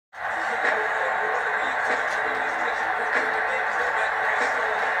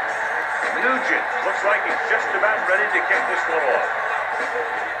motion. Looks like he's just about ready to kick this one off.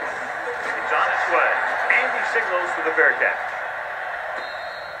 It's on its way. And he signals for the fair catch.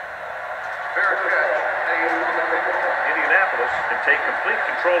 Fair catch. Indianapolis can take complete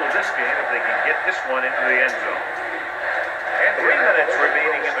control of this game if they can get this one into the end zone. And 3 minutes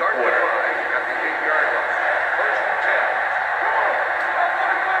remaining in the quarter. At the 8-yard line. First and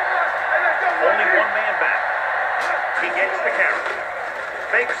 10. Only 1 man back. He gets the carry.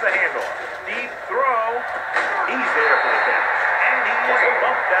 Fakes the handoff. Deep throw. He's there for the catch. And he is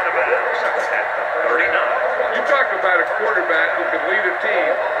bumped out of bounds at the 39. You talk about a quarterback who can lead a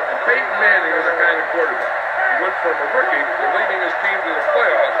team, and Peyton Manning is the kind of quarterback. He went from a rookie to leading his team to the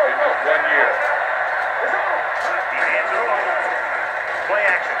playoffs in just 1 year. He hands it off. Play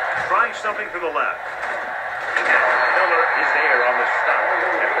action. Trying something to the left. Miller is there on the stop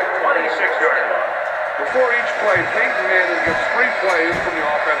at the 26-yard line. Before each play, Peyton Manning gets 3 plays from the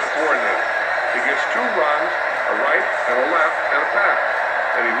offensive coordinator. He gets 2 runs, a right and a left, and a pass.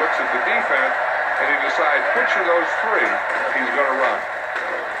 And he looks at the defense, and he decides which of those 3 he's going to run.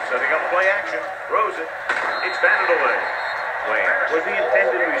 Setting up play action. Throws it. It's batted away. Wayne was the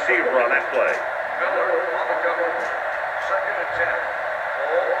intended receiver on that play. Miller on the cover. Second and 10.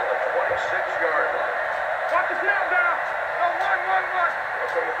 Ball on the 26-yard line. Watch the snap down. No, one.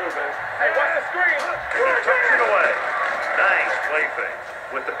 What's on the do, baby? Hey, watch the screen. He tucks it away. Nice play fake.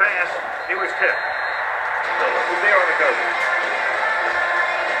 With the pass, it was tipped. Miller was there on the coverage.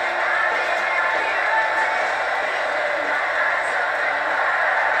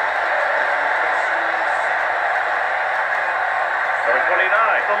 Number 29,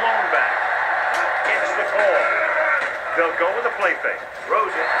 the lone back. Gets the call. They'll go with a play fake.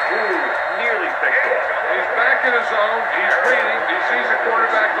 Throws it. Ooh, nearly picked off. He's back in his zone. He's reading. He sees the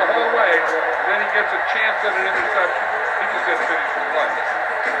quarterback the whole way. And then he gets a chance at an interception. He just didn't finish the play.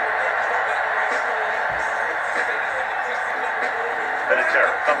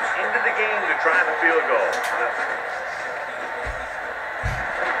 Vinatieri comes into the game to try the field goal.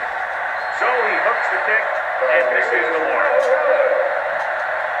 So he hooks the kick and misses the mark.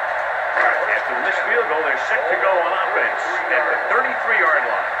 After the missed field goal, they're set to go on offense at the 33-yard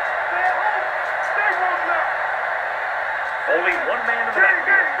line. Only 1 man in the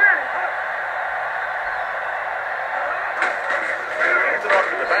backfield. Hands it off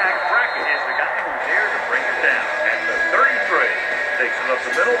to the back. Brackett is the guy who's there to bring it down at the 33. Takes it up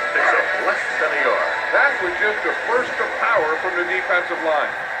the middle, picks up less than a yard. That was just a burst of power from the defensive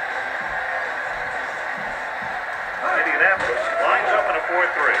line. Indianapolis lines up in a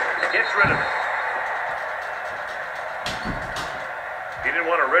 4-3. Gets rid of it. He didn't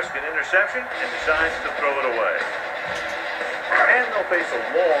want to risk an interception and decides to throw it away. And they'll face a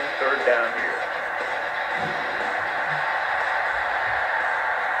long 3rd down here.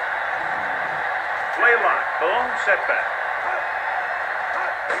 Play lock. The long setback.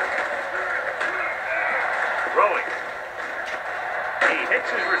 Throwing. He hits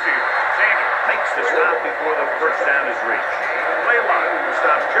his receiver. Sanders makes the stop before the first down is reached. Play lock will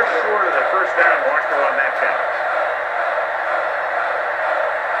stop just short of the first down marker on that count.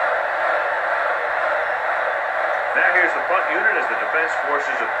 Now here's the punt unit as the defense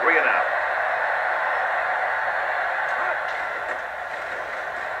forces a 3 and out.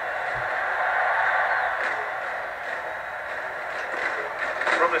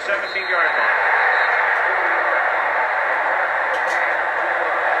 From the 17-yard line.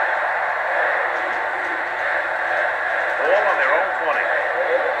 Ball on their own 20.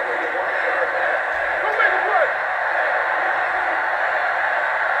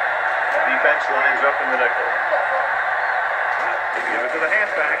 Defense lines up in the nickel. They give it to the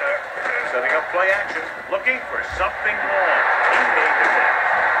halfback. Setting up play action. Looking for something long. He made the catch.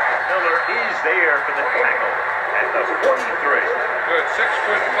 Miller is there for the tackle at the 43. Good, 6'5",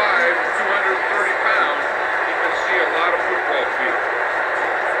 230 pounds. He can see a lot of football field.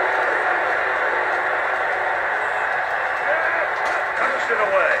 Tucks it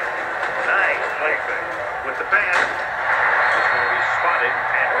away. Nice play fake. With the pass, this one will be spotted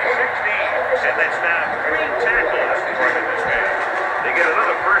at the 16. And that's now 3 tackles for this game. They get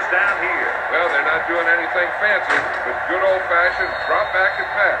another first down here. Well, they're not doing anything fancy, but good old-fashioned drop back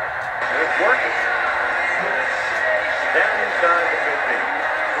and pass. And it's working. Down inside the 15.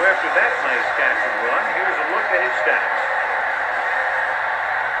 So after that nice catch and run, here's a look at his stats.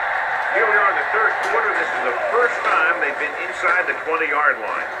 Here we are in the 3rd quarter. This is the first time they've been inside the 20-yard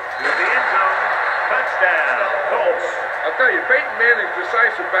line. With the end zone, touchdown, Colts. I'll tell you, Peyton Manning's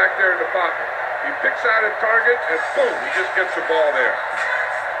decisive back there in the pocket. He picks out a target, and boom, he just gets the ball there.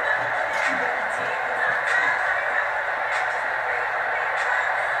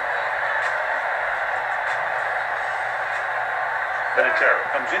 Terror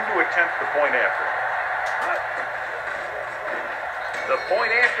comes in to attempt the point after. The point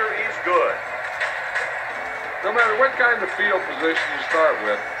after is good. No matter what kind of field position you start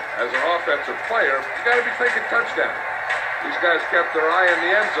with, as an offensive player, you got to be thinking touchdown. These guys kept their eye on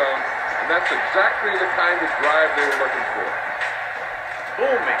the end zone, and that's exactly the kind of drive they were looking for.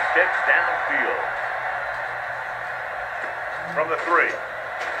 Booming kick downfield. From the 3.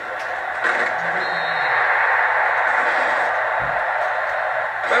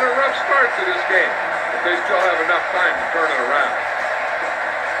 Been a rough start to this game, but they still have enough time to turn it around.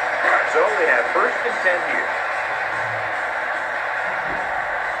 So they have 1st and 10 here.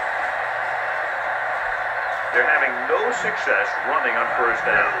 They're having no success running on 1st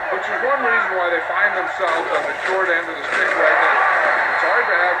down. Which is one reason why they find themselves on the short end of the stick right now. It's hard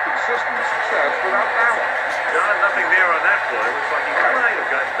to have consistent success without balance. John, nothing there on that play. Looks like he might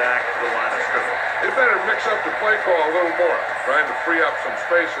have gotten back to the line of scrimmage. They better mix up the play call a little more, trying to free up some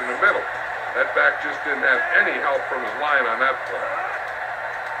space in the middle. That back just didn't have any help from his line on that play.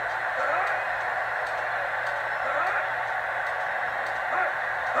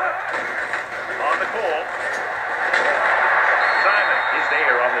 On the call. Simon is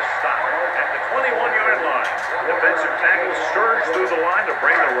there on the stop at the 21-yard line. Defensive tackle surged through the line to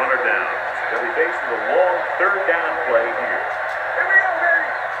bring the runner down. They'll be faced with a long 3rd down play here. Here we go, baby.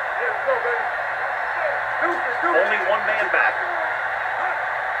 Let's go, baby. Only one man back.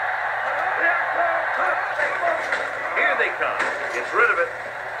 Here they come. Gets rid of it.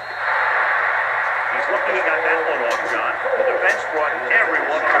 He's lucky he got that one off, John. The defense brought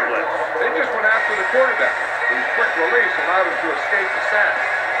everyone on the blitz. They just went after the quarterback. His quick release allowed him to escape the sack.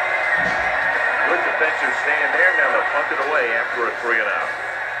 Good defensive stand there. Now they'll punt it away after a 3 and out.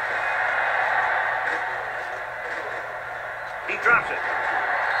 He drops it.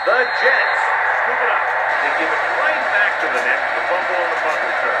 The Jets scoop it up. They give it right back to the net. The fumble on the punt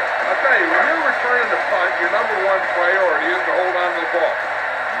return. I'll tell you, when you're returning the punt, your number one priority is to hold on to the ball.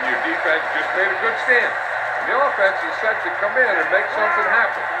 And your defense just made a good stand. And the offense is set to come in and make something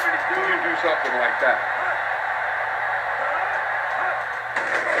happen when you do something like that.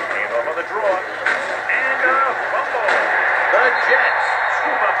 Hand off on the draw. And a fumble. The Jets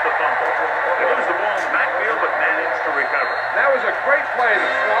scoop up the fumble. They lose the ball in the backfield, but manage to recover. That was a great play to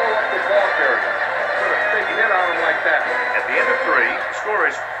swallow up the ball carrier. Put a big hit on him like that. At the end of 3, the score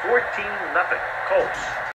is 14-0 Colts.